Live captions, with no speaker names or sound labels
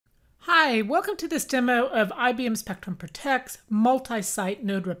Hi, welcome to this demo of IBM Spectrum Protect's multi-site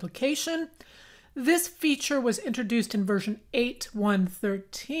node replication. This feature was introduced in version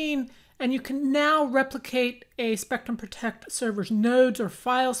 8.1.13, and you can now replicate a Spectrum Protect server's nodes or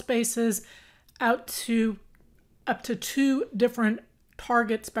file spaces out to up to 2 different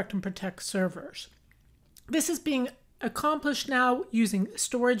target Spectrum Protect servers. This is being accomplished now using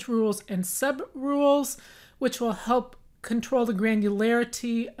storage rules and sub rules, which will help control the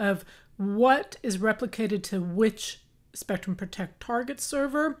granularity of what is replicated to which Spectrum Protect target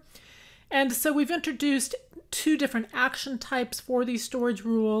server. And so we've introduced 2 different action types for these storage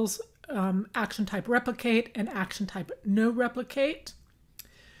rules, action type replicate and action type no replicate.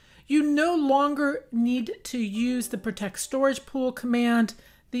 You no longer need to use the protect storage pool command.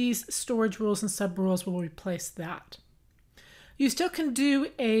 These storage rules and sub rules will replace that. You still can do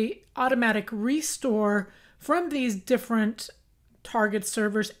a automatic restore from these different target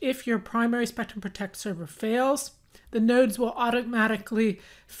servers if your primary Spectrum Protect server fails. The nodes will automatically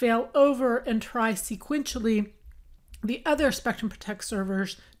fail over and try sequentially the other Spectrum Protect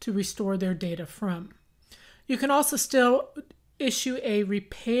servers to restore their data from. You can also still issue a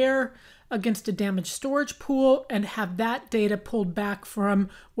repair against a damaged storage pool and have that data pulled back from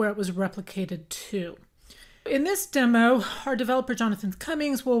where it was replicated to. In this demo, our developer Jonathan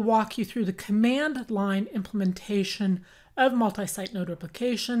Cummings will walk you through the command line implementation of multi-site node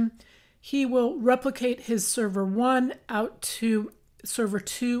replication. He will replicate his server 1 out to server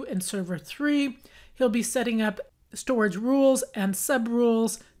 2 and server 3. He'll be setting up storage rules and sub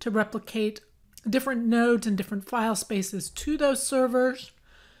rules to replicate different nodes and different file spaces to those servers.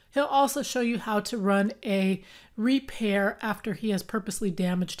 He'll also show you how to run a repair after he has purposely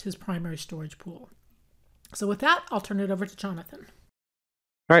damaged his primary storage pool. So with that, I'll turn it over to Jonathan.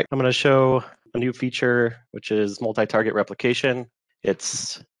 All right, I'm going to show a new feature, which is multi-target replication.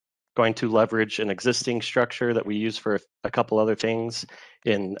 It's going to leverage an existing structure that we use for a couple other things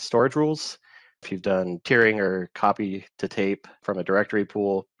in storage rules. If you've done tiering or copy to tape from a directory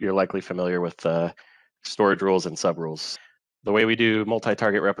pool, you're likely familiar with storage rules and sub rules. The way we do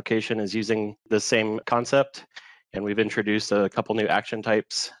multi-target replication is using the same concept, and we've introduced a couple new action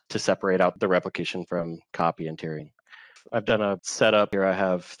types to separate out the replication from copy and tiering. I've done a setup here. I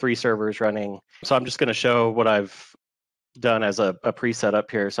have 3 servers running. So I'm just going to show what I've done as a pre-setup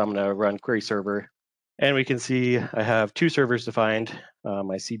here. So I'm going to run query server. And we can see I have 2 servers defined,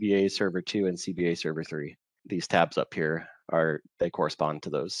 my CBA server 2 and CBA server 3. These tabs up here they correspond to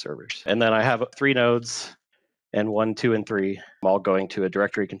those servers. And then I have 3 nodes, and 1, 2, and 3, all going to a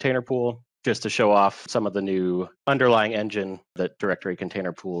directory container pool, just to show off some of the new underlying engine that directory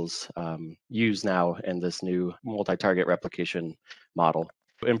container pools use now in this new multi-target replication model.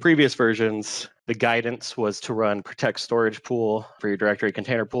 In previous versions, the guidance was to run protect storage pool for your directory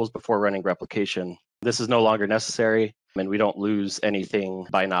container pools before running replication. This is no longer necessary, and we don't lose anything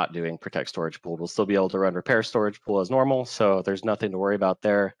by not doing protect storage pool. We'll still be able to run repair storage pool as normal, so there's nothing to worry about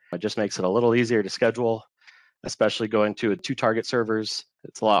there. It just makes it a little easier to schedule, especially going to 2 target servers.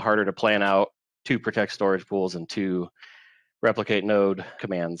 It's a lot harder to plan out 2 protect storage pools and 2 replicate node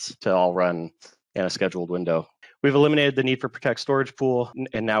commands to all run in a scheduled window. We've eliminated the need for protect storage pool,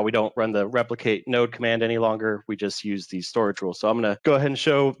 and now we don't run the replicate node command any longer. We just use these storage rules. So I'm going to go ahead and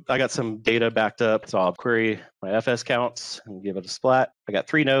show, I got some data backed up. So I'll query my FS counts and give it a splat. I got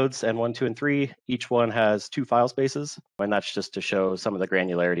 3 nodes, and 1, 2, and 3. Each one has 2 file spaces, and that's just to show some of the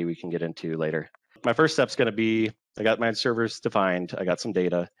granularity we can get into later. My first step is going to be, I got my servers defined, I got some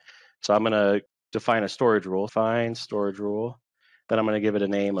data. So I'm going to define a storage rule, define storage rule. Then I'm going to give it a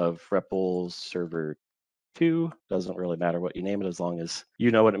name of REPL server 2. Doesn't really matter what you name it as long as you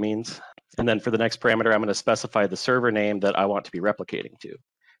know what it means. And then for the next parameter, I'm going to specify the server name that I want to be replicating to.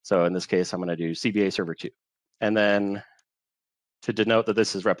 So in this case, I'm going to do CBA server 2. And then to denote that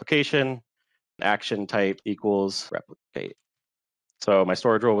this is replication, action type equals replicate. So my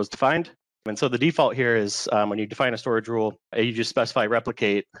storage rule was defined. And so the default here is when you define a storage rule, you just specify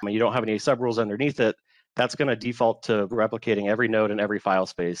replicate. When you don't have any sub rules underneath it, that's going to default to replicating every node and every file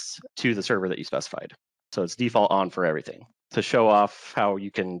space to the server that you specified. So it's default on for everything. To show off how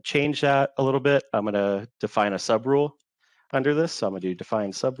you can change that a little bit, I'm going to define a sub rule under this. So I'm going to do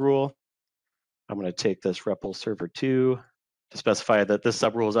define sub rule. I'm going to take this REPL server 2 to specify that this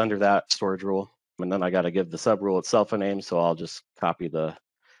sub rule is under that storage rule. And then I got to give the sub rule itself a name. So I'll just copy the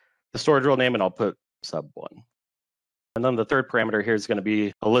storage rule name and I'll put sub 1. And then the third parameter here is going to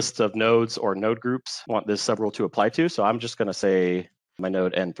be a list of nodes or node groups I want this sub rule to apply to. So I'm just going to say my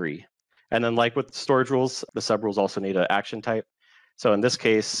node N3. And then like with storage rules, the sub rules also need an action type. So in this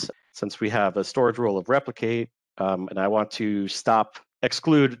case, since we have a storage rule of replicate, and I want to stop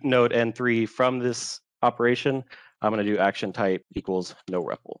exclude node N3 from this operation, I'm going to do action type equals no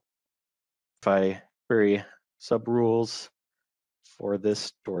REPL. If I query subrules for this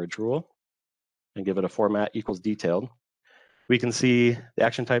storage rule and give it a format equals detailed, we can see the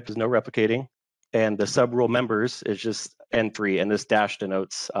action type is no replicating, and the subrule members is just N3, and this dash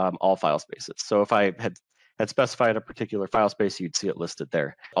denotes all file spaces. So if I had specified a particular file space, you'd see it listed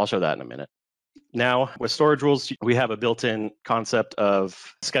there. I'll show that in a minute. Now, with storage rules, we have a built-in concept of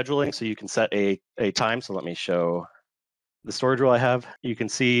scheduling, so you can set a time. So let me show the storage rule I have. You can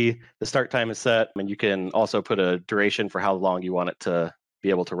see the start time is set, and you can also put a duration for how long you want it to be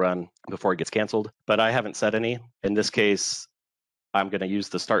able to run before it gets canceled. But I haven't set any. In this case, I'm going to use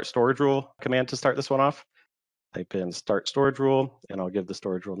the start storage rule command to start this one off. Type in start storage rule, and I'll give the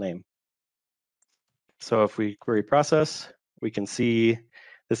storage rule name. So if we query process, we can see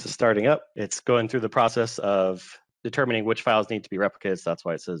this is starting up. It's going through the process of determining which files need to be replicated. So that's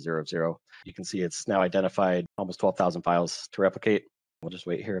why it says 0, 0. You can see it's now identified almost 12,000 files to replicate. We'll just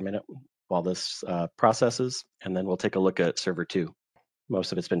wait here a minute while this processes, and then we'll take a look at server 2.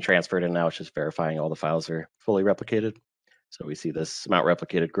 Most of it's been transferred, and now it's just verifying all the files are fully replicated. So we see this amount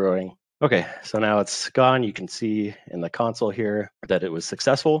replicated growing. Okay, so now it's gone. You can see in the console here that it was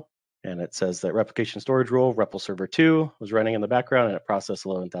successful. And it says that replication storage rule, REPL server 2, was running in the background, and it processed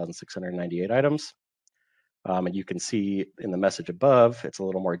 11,698 items. And you can see in the message above, it's a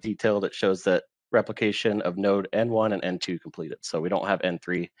little more detailed. It shows that replication of node N1 and N2 completed. So we don't have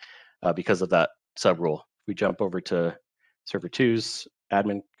N3 because of that subrule. If we jump over to server 2's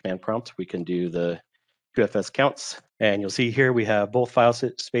admin command prompt, we can do the QFS counts. And you'll see here we have both file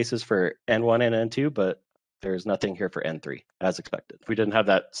spaces for N1 and N2, but there's nothing here for N3, as expected. If we didn't have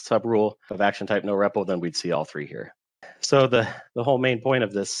that subrule of action type no REPL, then we'd see all three here. So the whole main point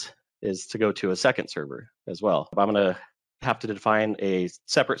of this is to go to a second server as well. I'm going to have to define a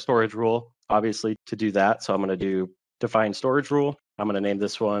separate storage rule, obviously, to do that. So I'm going to do define storage rule. I'm going to name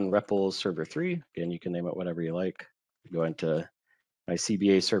this one REPL server 3. Again, you can name it whatever you like. Go into my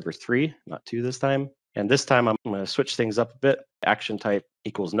CBA server 3, not 2 this time. And this time I'm going to switch things up a bit. Action type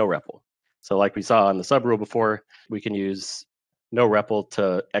equals no REPL. So like we saw in the subrule before, we can use no REPL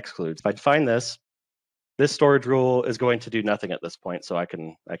to exclude. If I define this storage rule is going to do nothing at this point. So I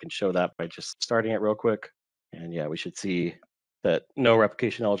can show that by just starting it real quick. And yeah, we should see that no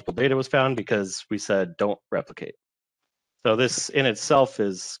replication eligible data was found because we said don't replicate. So this in itself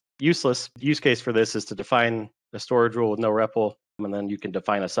is useless. The use case for this is to define a storage rule with no REPL, and then you can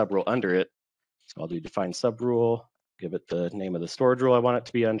define a subrule under it. So I'll do define subrule, give it the name of the storage rule I want it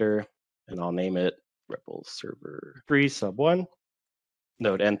to be under, and I'll name it REPL server 3 sub 1,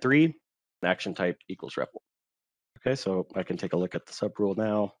 node N3, action type equals REPL. Okay, so I can take a look at the subrule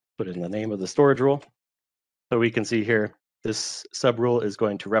now, put in the name of the storage rule. So we can see here, this subrule is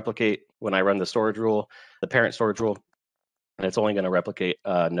going to replicate when I run the storage rule, the parent storage rule, and it's only going to replicate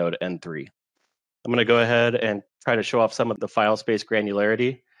node N3. I'm going to go ahead and try to show off some of the file space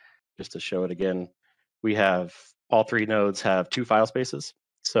granularity. Just to show it again, we have all three nodes have 2 file spaces.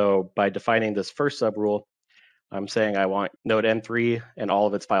 So by defining this first subrule, I'm saying I want node N3 and all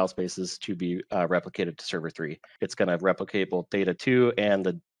of its file spaces to be replicated to server 3. It's going to replicate both data 2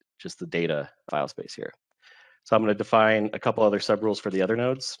 and just the data file space here. So I'm going to define a couple other subrules for the other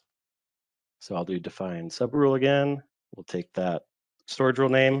nodes. So I'll do define subrule again. We'll take that storage rule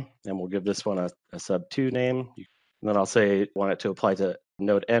name and we'll give this one a sub 2 name. And then I'll say I want it to apply to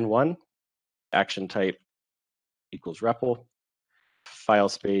node N1, action type equals REPL, file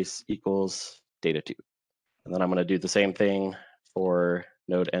space equals data 2. And then I'm going to do the same thing for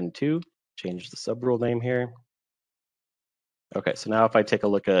node N2, change the subrule name here. Okay, so now if I take a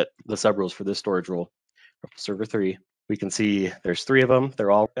look at the subrules for this storage rule, server 3, we can see there's 3 of them.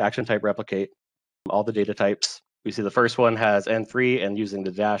 They're all action type replicate, all the data types. We see the first one has N3 and using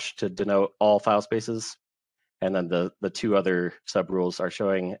the dash to denote all file spaces. And then the 2 other subrules are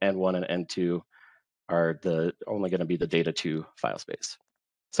showing N1 and N2 are only going to be the data 2 file space.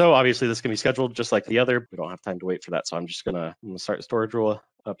 So obviously this can be scheduled just like the other. We don't have time to wait for that. So I'm going to start the storage rule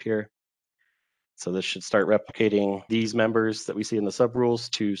up here. So this should start replicating these members that we see in the subrules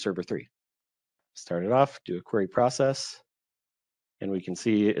to server 3. Start it off, do a query process, and we can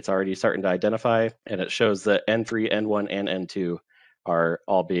see it's already starting to identify, and it shows that N3, N1, and N2 are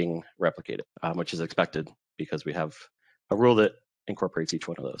all being replicated, which is expected because we have a rule that incorporates each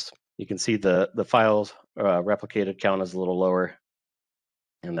one of those. You can see the files replicated count is a little lower,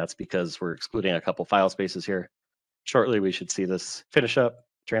 and that's because we're excluding a couple file spaces here. Shortly, we should see this finish up,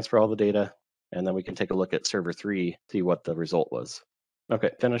 transfer all the data, and then we can take a look at server 3, see what the result was.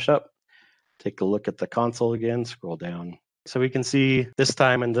 Okay, finish up. Take a look at the console again, scroll down So we can see this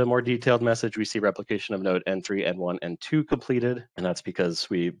time in the more detailed message, we see replication of node N3, N1, N2 completed. And that's because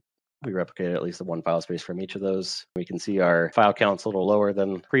we replicated at least the one file space from each of those. We can see our file count's a little lower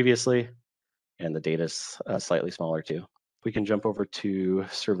than previously, and the data's slightly smaller too. We can jump over to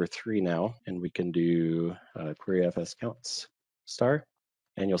server 3 now, and we can do query fs counts star.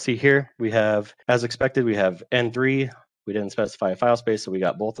 And you'll see here we have, as expected, we have N3. We didn't specify a file space, so we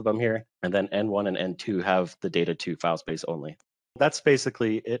got both of them here. And then N1 and N2 have the data to file space only. That's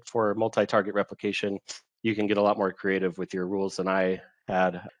basically it for multi-target replication. You can get a lot more creative with your rules than I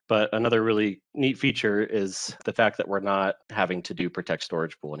had. But another really neat feature is the fact that we're not having to do protect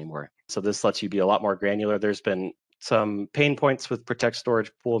storage pool anymore. So this lets you be a lot more granular. There's been some pain points with protect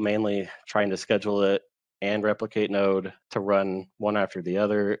storage pool, mainly trying to schedule it and replicate node to run one after the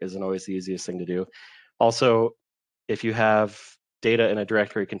other isn't always the easiest thing to do. Also, if you have data in a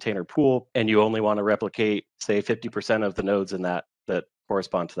directory container pool and you only want to replicate, say, 50% of the nodes in that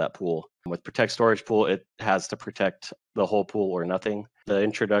correspond to that pool. With protect storage pool, it has to protect the whole pool or nothing. The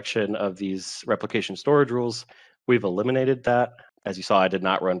introduction of these replication storage rules, we've eliminated that. As you saw, I did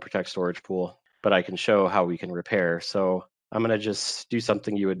not run protect storage pool, but I can show how we can repair. So I'm going to just do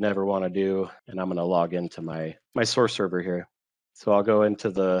something you would never want to do, and I'm going to log into my source server here. So I'll go into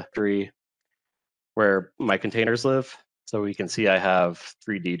the tree where my containers live. So we can see I have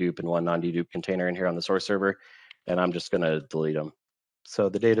 3 dedupe and 1 non-dedupe container in here on the source server, and I'm just going to delete them. So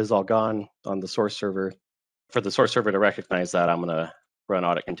the data is all gone on the source server. For the source server to recognize that, I'm going to run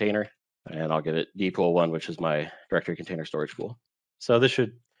audit container, and I'll get it dpool1, which is my directory container storage pool. So this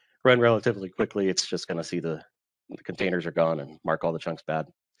should run relatively quickly. It's just going to see the containers are gone and mark all the chunks bad.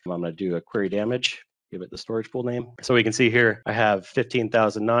 I'm going to do a query damage, give it the storage pool name. So we can see here, I have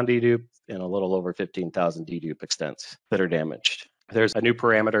 15,000 non-dedupe and a little over 15,000 dedupe extents that are damaged. There's a new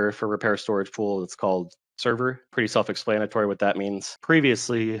parameter for repair storage pool that's called server. Pretty self-explanatory what that means.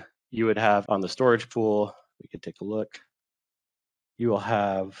 Previously, you would have on the storage pool, we could take a look. You will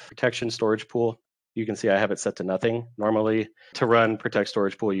have protection storage pool. You can see I have it set to nothing. Normally, to run protect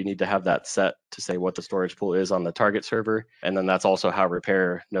storage pool, you need to have that set to say what the storage pool is on the target server. And then that's also how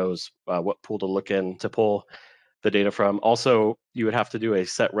repair knows what pool to look in to pull the data from. Also, you would have to do a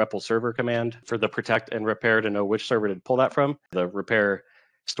set repl server command for the protect and repair to know which server to pull that from. The repair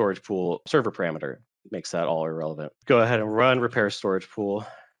storage pool server parameter makes that all irrelevant. Go ahead and run repair storage pool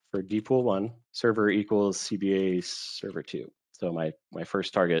for dpool1, server equals CBA server 2. So my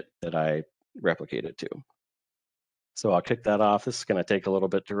first target that I replicated to. So I'll kick that off. This is going to take a little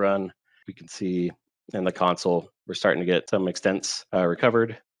bit to run. We can see in the console, we're starting to get some extents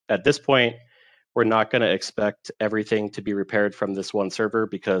recovered. At this point, we're not going to expect everything to be repaired from this one server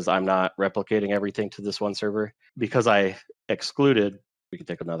because I'm not replicating everything to this one server. Because I excluded, we can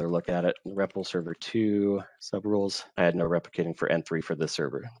take another look at it, repl server 2 subrules. I had no replicating for N3 for this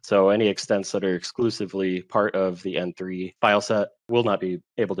server. So any extents that are exclusively part of the N3 file set will not be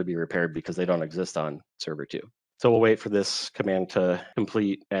able to be repaired because they don't exist on server 2. So we'll wait for this command to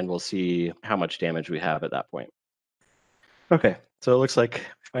complete and we'll see how much damage we have at that point. Okay, so it looks like we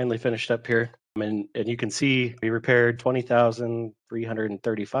finally finished up here. And you can see we repaired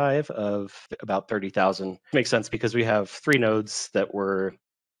 20,335 of about 30,000. Makes sense because we have 3 nodes that were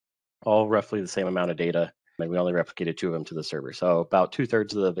all roughly the same amount of data, and we only replicated 2 of them to the server. So about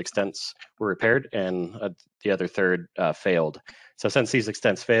 2/3 of the extents were repaired, and the other third failed. So since these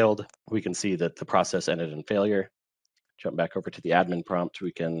extents failed, we can see that the process ended in failure. Jump back over to the admin prompt.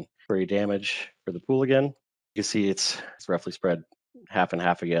 We can query damage for the pool again. You can see it's roughly spread half and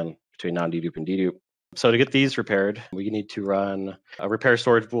half again between non-dedupe and dedupe. So to get these repaired, we need to run a repair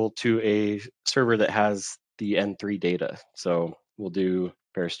storage pool to a server that has the N3 data. So we'll do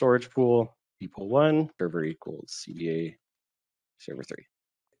repair storage pool, dpool1, server equals CBA server 3.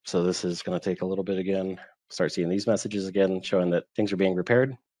 So this is going to take a little bit again. Start seeing these messages again, showing that things are being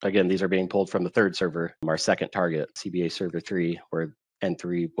repaired. Again, these are being pulled from the third server, our second target, CBA server 3, where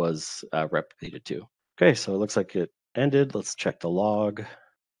N3 was replicated to. Okay, so it looks like it ended. Let's check the log.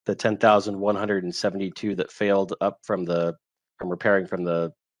 The 10,172 that failed up from repairing from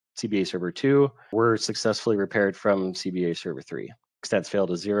the CBA server 2 were successfully repaired from CBA server 3. Extents failed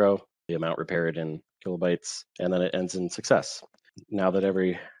to 0, the amount repaired in kilobytes, and then it ends in success. Now that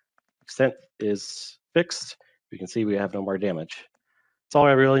every extent is fixed, we can see we have no more damage. That's all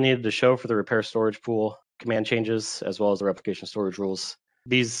I really needed to show for the repair storage pool command changes, as well as the replication storage rules.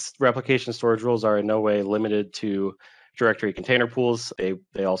 These replication storage rules are in no way limited to directory container pools.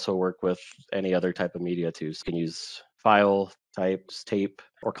 They also work with any other type of media too. So you can use file types, tape,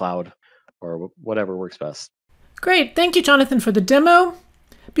 or cloud, or whatever works best. Great. Thank you, Jonathan, for the demo.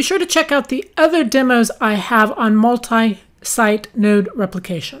 Be sure to check out the other demos I have on multi multi-site node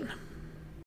replication.